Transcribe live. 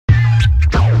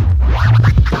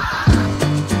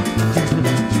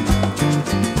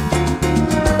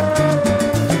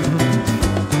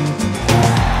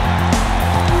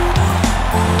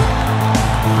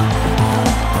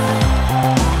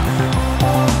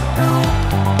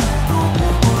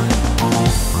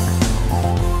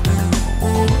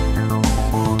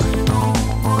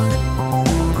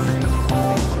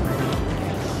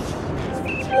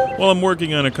while I'm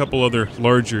working on a couple other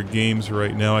larger games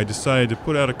right now, I decided to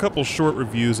put out a couple short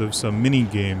reviews of some mini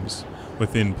games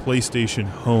within PlayStation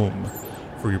Home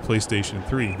for your PlayStation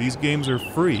 3. These games are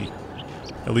free,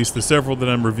 at least the several that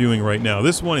I'm reviewing right now.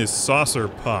 This one is Saucer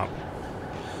Pop,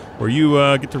 where you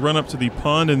get to run up to the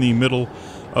pond in the middle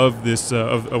of this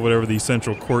of whatever the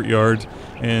central courtyard,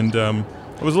 and I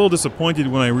was a little disappointed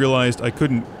when I realized I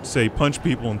couldn't, say, punch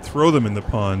people and throw them in the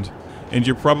pond. And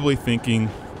you're probably thinking,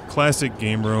 classic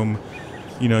game room,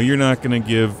 you know, you're not going to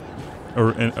give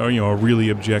a really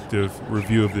objective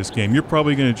review of this game. You're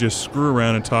probably going to just screw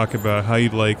around and talk about how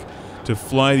you'd like to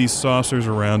fly these saucers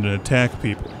around and attack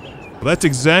people. Well, that's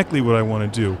exactly what I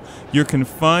want to do. You're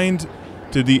confined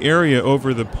to the area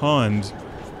over the pond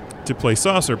to play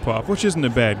Saucer Pop, which isn't a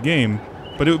bad game,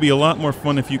 but it would be a lot more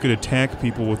fun if you could attack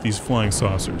people with these flying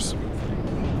saucers.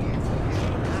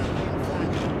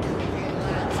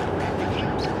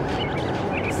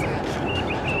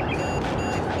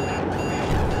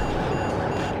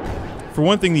 For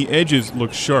one thing, the edges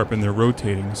look sharp and they're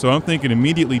rotating, so I'm thinking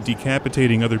immediately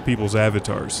decapitating other people's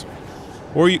avatars.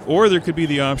 Or there could be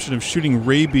the option of shooting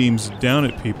ray beams down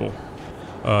at people,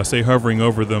 say hovering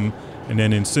over them, and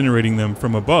then incinerating them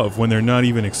from above when they're not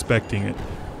even expecting it.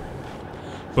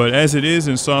 But as it is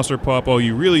in Saucer Pop, all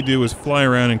you really do is fly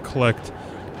around and collect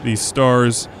these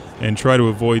stars and try to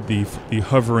avoid the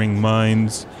hovering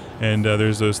mines, and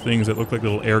there's those things that look like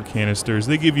little air canisters.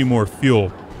 They give you more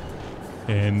fuel.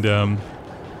 And,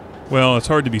 well, it's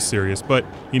hard to be serious, but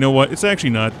you know what? It's actually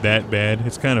not that bad.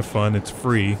 It's kind of fun. It's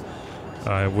free.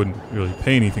 I wouldn't really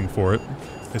pay anything for it.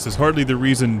 This is hardly the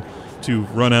reason to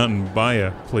run out and buy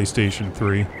a PlayStation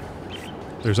 3.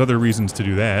 There's other reasons to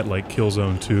do that, like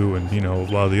Killzone 2 and, you know, a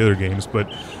lot of the other games,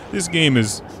 but this game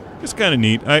is kind of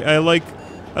neat. I like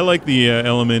the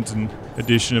element and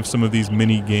addition of some of these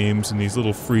mini games and these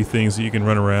little free things that you can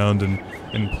run around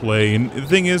and play. And the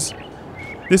thing is,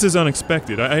 this is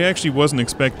unexpected. I actually wasn't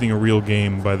expecting a real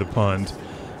game by the pond.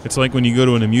 It's like when you go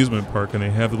to an amusement park and they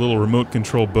have the little remote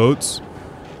control boats.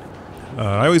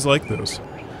 I always like those.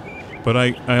 But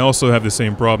I also have the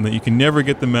same problem that you can never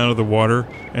get them out of the water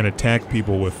and attack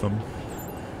people with them.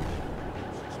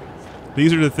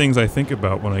 These are the things I think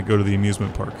about when I go to the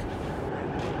amusement park.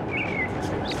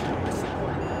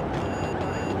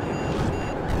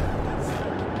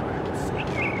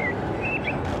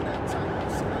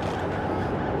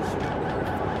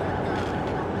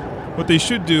 What they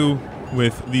should do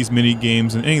with these mini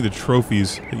games and any of the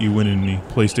trophies that you win in the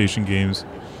PlayStation games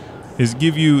is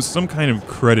give you some kind of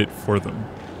credit for them.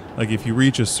 Like if you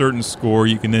reach a certain score,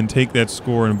 you can then take that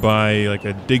score and buy like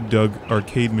a Dig Dug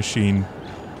arcade machine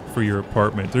for your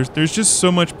apartment. There's just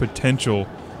so much potential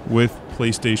with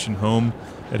PlayStation Home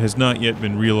that has not yet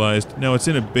been realized. Now it's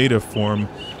in a beta form,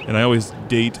 and I always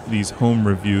date these home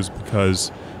reviews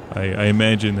because I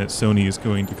imagine that Sony is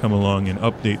going to come along and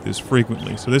update this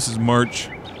frequently. So this is March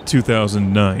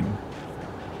 2009.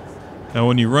 Now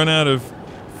when you run out of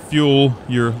fuel,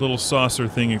 your little saucer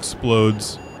thing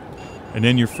explodes, and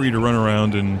then you're free to run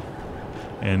around and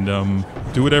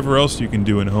do whatever else you can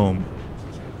do in home.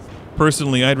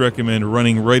 Personally, I'd recommend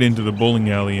running right into the bowling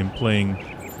alley and playing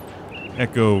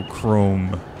Echo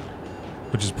Chrome,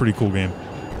 which is a pretty cool game.